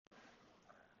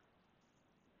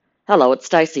Hello, it's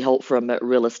Stacey Holt from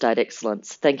Real Estate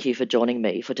Excellence. Thank you for joining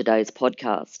me for today's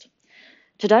podcast.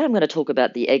 Today I'm going to talk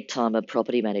about the egg timer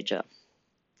property manager.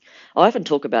 I often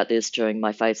talk about this during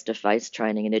my face-to-face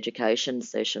training and education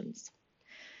sessions.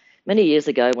 Many years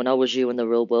ago, when I was you in the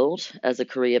real world as a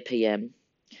career PM,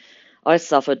 I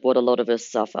suffered what a lot of us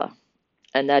suffer,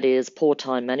 and that is poor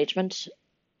time management,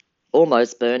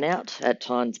 almost burnout, at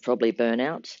times probably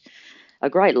burnout, a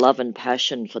great love and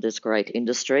passion for this great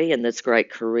industry and this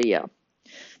great career,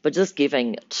 but just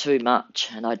giving too much,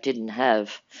 and I didn't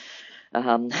have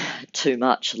um, too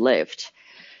much left.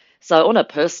 So, on a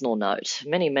personal note,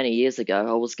 many years ago,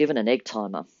 I was given an egg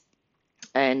timer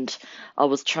and I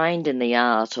was trained in the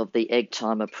art of the egg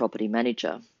timer property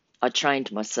manager. I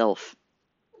trained myself.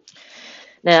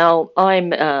 Now,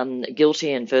 I'm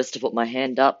guilty and first to put my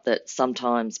hand up that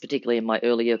sometimes, particularly in my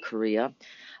earlier career,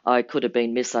 I could have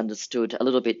been misunderstood a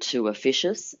little bit too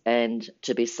officious and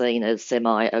to be seen as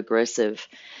semi aggressive.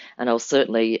 And I was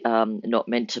certainly not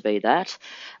meant to be that.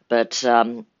 But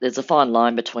there's a fine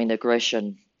line between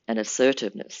aggression and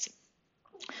assertiveness.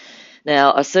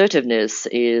 Now, assertiveness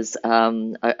is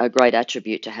a great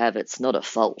attribute to have, it's not a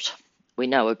fault. We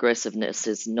know aggressiveness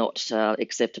is not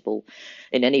acceptable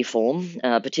in any form,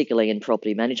 particularly in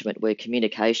property management where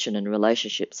communication and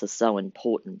relationships are so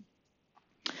important.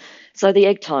 So, the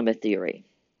egg timer theory.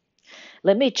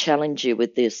 Let me challenge you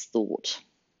with this thought.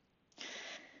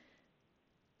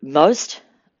 Most,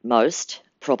 most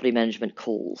property management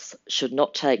calls should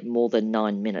not take more than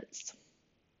 9 minutes.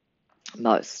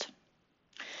 Most.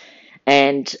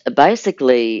 And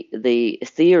basically, the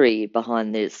theory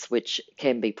behind this, which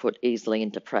can be put easily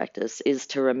into practice, is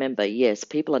to remember yes,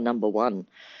 people are number one.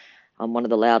 I'm one of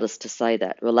the loudest to say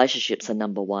that. Relationships are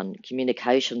number one,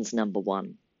 communication's number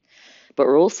one. But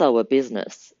we're also a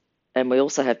business, and we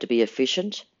also have to be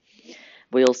efficient.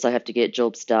 We also have to get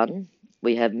jobs done.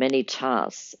 We have many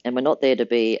tasks, and we're not there to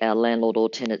be our landlord or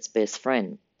tenant's best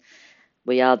friend.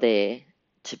 We are there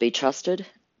to be trusted,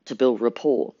 to build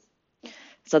rapport.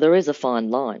 So there is a fine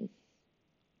line.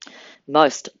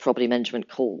 Most property management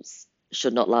calls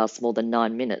should not last more than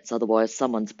 9 minutes, otherwise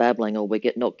someone's babbling or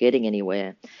we're not getting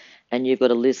anywhere, and you've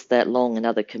got a list that long and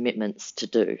other commitments to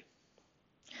do.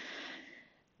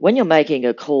 When you're making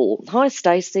a call, hi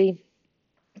Stacey,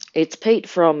 it's Pete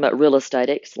from Real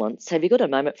Estate Excellence. Have you got a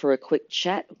moment for a quick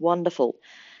chat? Wonderful.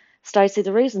 Stacey,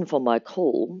 the reason for my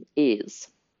call is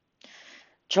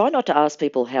try not to ask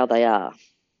people how they are.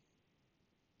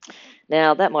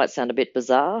 Now, that might sound a bit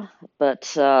bizarre,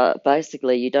 but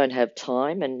basically, you don't have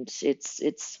time, and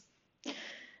it's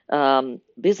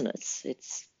business.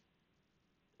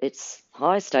 It's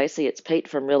hi, Stacey. It's Pete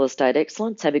from Real Estate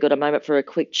Excellence. Have you got a moment for a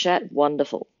quick chat?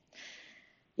 Wonderful.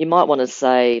 You might want to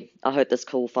say, I hope this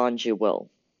call finds you well.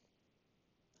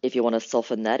 If you want to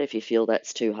soften that, if you feel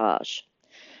that's too harsh.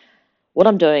 What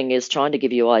I'm doing is trying to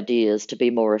give you ideas to be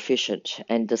more efficient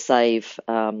and to save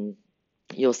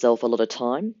yourself a lot of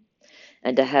time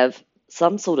and to have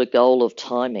some sort of goal of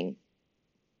timing.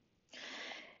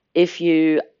 If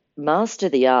you master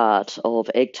the art of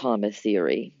egg timer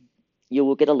theory, you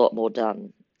will get a lot more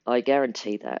done. I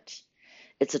guarantee that.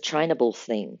 It's a trainable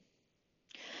thing.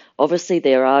 Obviously,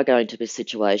 there are going to be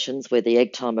situations where the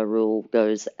egg timer rule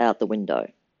goes out the window,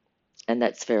 and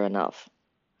that's fair enough.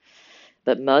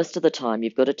 But most of the time,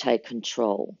 you've got to take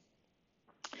control.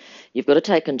 You've got to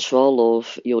take control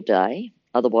of your day,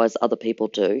 otherwise, other people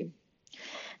do.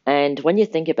 And when you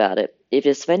think about it, if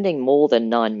you're spending more than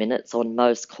 9 minutes on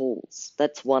most calls,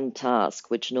 that's one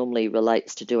task which normally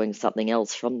relates to doing something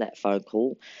else from that phone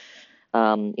call.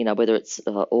 Whether it's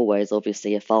always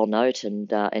obviously a file note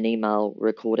and an email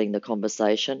recording the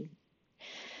conversation.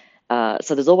 So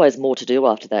there's always more to do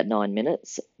after that 9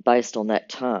 minutes based on that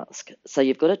task. So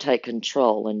you've got to take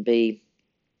control and be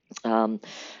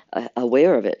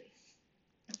aware of it.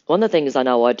 One of the things I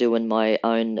know I do in my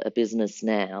own business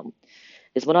now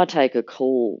is when I take a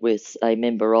call with a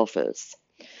member office,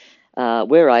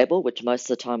 we're able, which most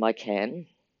of the time I can,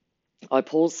 I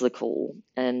pause the call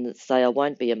and say, I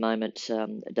won't be a moment,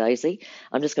 Daisy.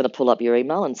 I'm just going to pull up your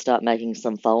email and start making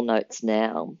some file notes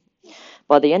now.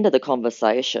 By the end of the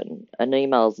conversation, an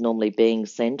email is normally being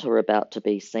sent or about to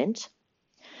be sent.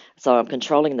 So I'm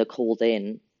controlling the call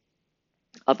then.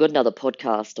 I've got another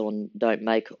podcast on don't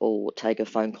make or take a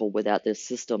phone call without this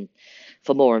system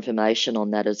for more information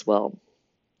on that as well.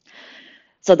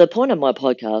 So the point of my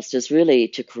podcast is really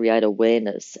to create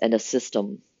awareness and a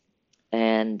system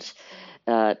and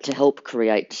to help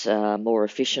create more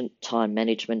efficient time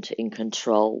management in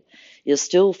control. You're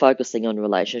still focusing on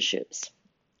relationships,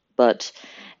 but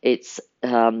It's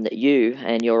you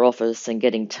and your office and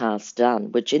getting tasks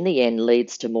done, which in the end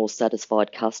leads to more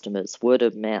satisfied customers, word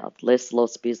of mouth, less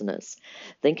lost business.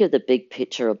 Think of the big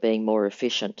picture of being more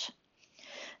efficient.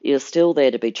 You're still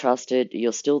there to be trusted,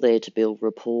 you're still there to build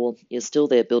rapport, you're still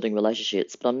there building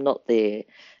relationships, but I'm not there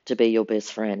to be your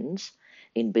best friend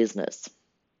in business.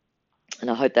 And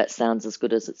I hope that sounds as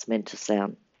good as it's meant to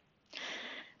sound.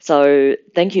 So,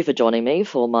 thank you for joining me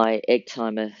for my Egg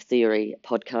Timer Theory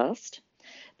podcast.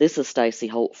 This is Stacey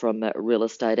Holt from Real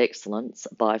Estate Excellence.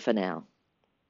 Bye for now.